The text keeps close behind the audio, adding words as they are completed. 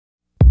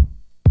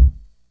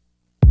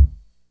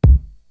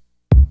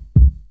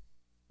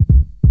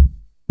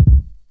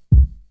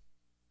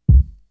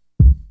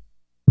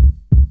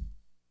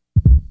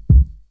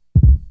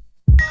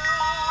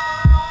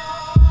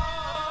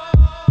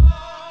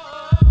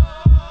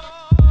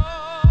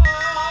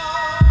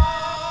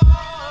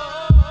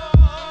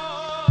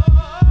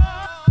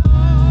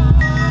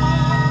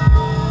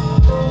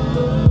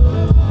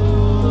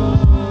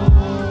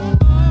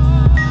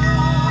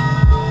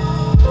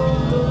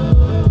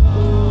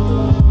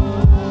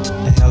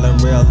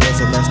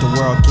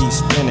world keeps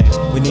spinning.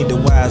 We need to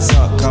wise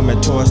up, coming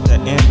towards the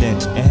ending.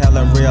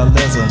 Inhaling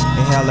realism,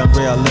 inhaling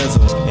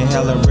realism,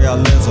 inhaling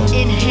realism.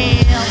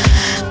 Inhale.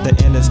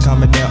 The end is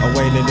coming down,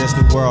 awaiting this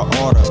new world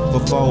order. For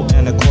 4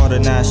 1/4,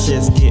 now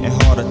shit's getting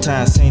harder.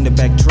 Time seen to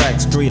backtrack,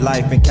 street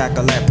life and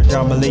calculate.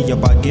 Predominantly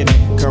about getting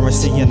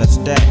currency in a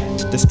stack.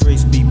 The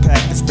streets be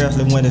packed,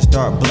 especially when it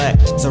start black.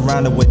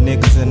 Surrounded with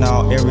niggas in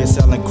all areas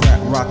selling crack.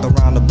 Rock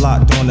around the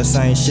block, doing the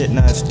same shit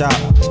non-stop.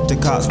 The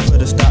cops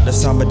put a stop to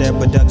some of their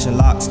production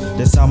locks.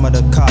 Then some of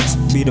the cops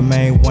be the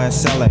main ones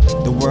selling.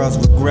 The world's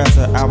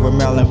regressive, our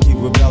melon keep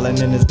rebelling.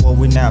 And it's what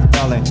we not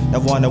felling. I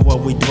wonder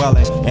what we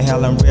dwelling.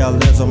 Inhaling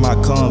realism, I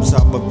comes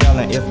up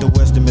prevailing. If the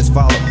wisdom is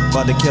followed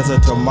by the kids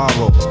of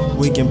tomorrow,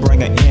 we can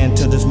bring an end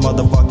to this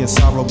motherfucking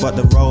sorrow. But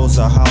the roads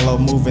are hollow,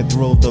 moving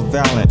through the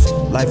balance.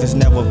 Life is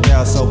never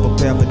fair, so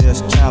prepare for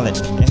this challenge.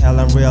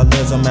 Inhaling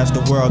realism as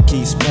the world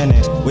keeps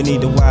spinning. We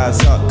need to wise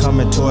up,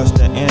 coming towards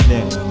the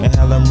ending.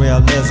 Inhaling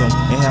realism,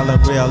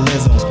 inhaling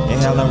realism,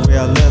 inhaling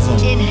realism.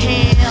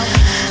 Inhale.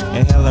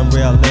 Inhaling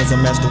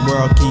realism as the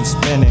world keeps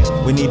spinning.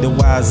 We need to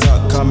wise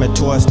up, coming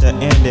towards the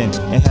ending.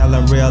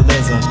 Inhaling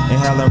realism,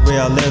 inhaling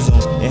realism,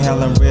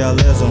 inhaling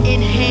realism.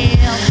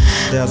 Inhale.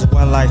 There's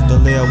one life to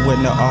live with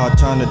no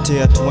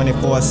alternative.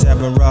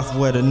 24/7 rough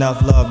with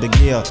enough love to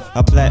give.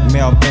 A black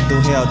male been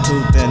through hell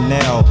tooth and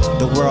nail.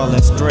 The world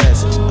in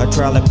stress, a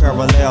trial and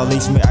parallel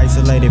leaves me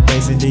isolated,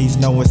 facing these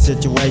knowing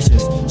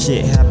situations.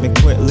 Shit happen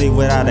quickly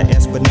without an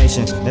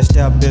explanation.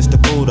 Instead is the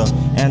Buddha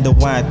and the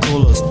wine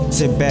coolers.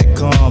 Sit back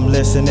calm,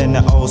 listening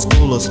to old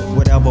schoolers.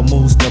 Whatever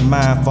moves the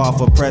mind, fall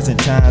for present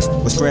times.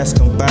 With stress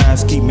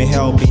combines, keep me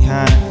held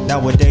behind.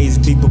 Nowadays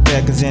be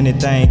prepared cause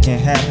anything can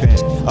happen.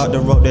 Up the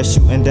road they're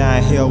shooting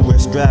down hill, we're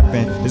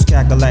strapping. This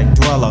calculate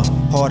dweller,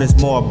 heart is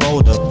more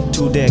bolder.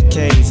 2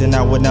 decades and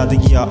now another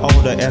year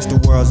older. As the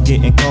world's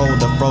getting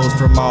colder, froze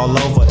from all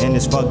over. In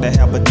this fucked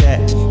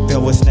habitat,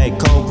 filled with snake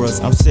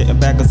cobras. I'm sitting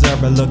back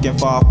observing, looking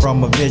far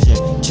from a vision.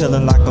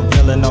 Chilling like a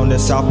villain on the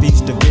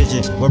southeast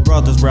division. Where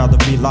brothers rather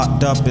be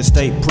locked up in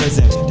state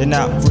prison than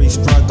not free,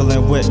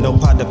 struggling with no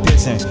pot to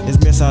pissin'. It's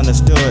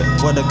misunderstood,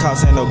 what the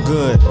cops ain't no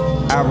good.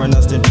 Iron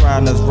us and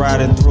trying us,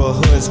 riding through a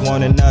hoods,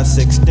 wanting us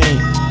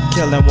extinct,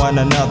 killing one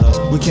another.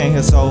 We came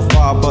here so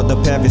far, but the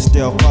path is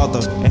still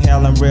further.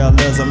 Inhaling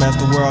realism as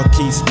the world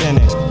keeps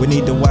spinning. We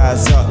need to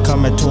wise up,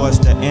 coming towards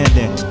the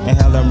ending.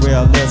 Inhaling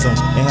realism,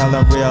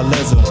 inhaling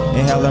realism,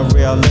 inhaling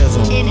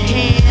realism.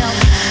 Inhale.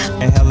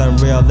 Inhaling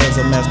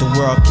realism as the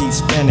world keeps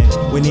spinning.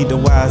 We need to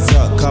wise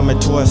up, coming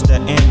towards the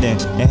ending.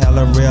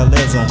 Inhaling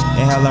realism,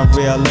 inhaling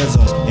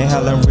realism,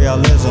 inhaling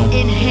realism.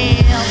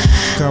 Inhale.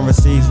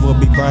 Currencies will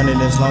be burning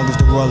as long as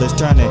the world is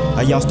turning.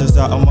 Our youngsters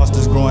are amongst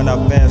us growing up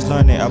fast,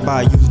 learning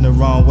about using the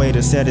wrong way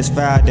to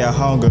satisfy their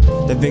hunger.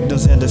 The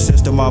victims in the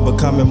system are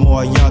becoming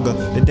more younger.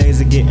 The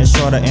days are getting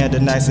shorter and the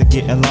nights are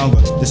getting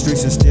longer. The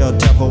streets are still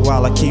tougher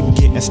while I keep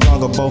getting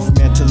stronger, both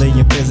mentally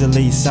and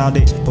physically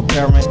sounded.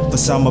 Preparing for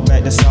summer,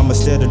 back to summer,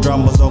 still the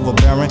drummers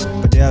overbearing.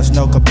 But there's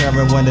no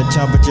comparing when the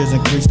temperatures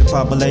increase, the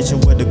population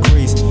will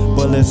decrease.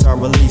 Bullets are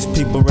released,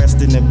 people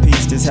resting in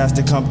peace. This has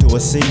to come to a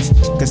cease,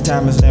 cause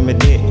time is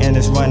limited and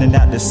it's running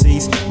out to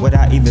cease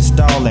without even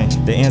stalling.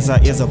 The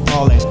insight is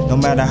appalling. No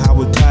matter how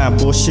we climb,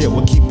 bullshit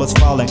will keep us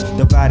falling.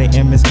 Divided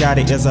and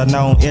misguided is our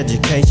known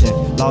education.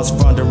 Lost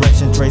from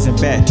direction, tracing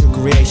back to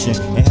creation.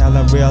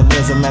 Inhaling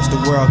realism as the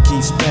world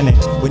keeps spinning.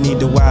 We need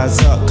to wise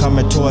up,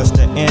 coming towards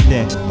the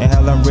ending.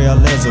 Inhaling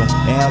realism,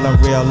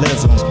 inhaling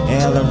realism,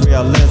 inhaling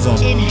realism.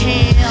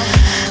 Inhale.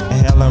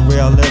 Inhaling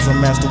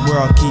realism as the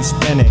world keeps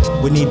spinning.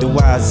 We need to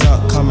wise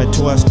up, coming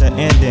towards the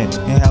ending.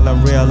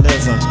 Inhaling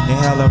realism,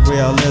 inhaling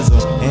realism,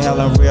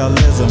 inhaling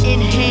realism.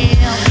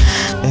 Inhale.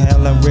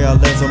 Inhaling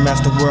realism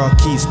as the world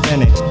keeps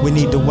spinning. We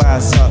need to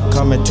wise up,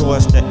 coming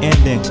towards the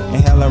ending.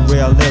 Inhaling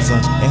realism,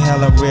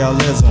 inhaling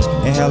realism,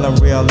 inhaling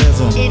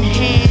realism.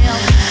 Inhale.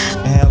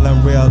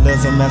 Inhaling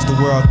realism as the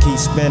world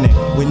keeps spinning.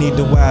 We need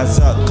to wise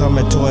up,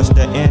 coming towards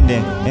the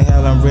ending.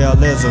 Inhaling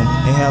realism,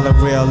 inhaling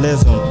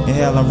realism,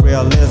 inhaling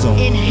realism.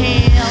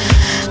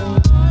 Inhale.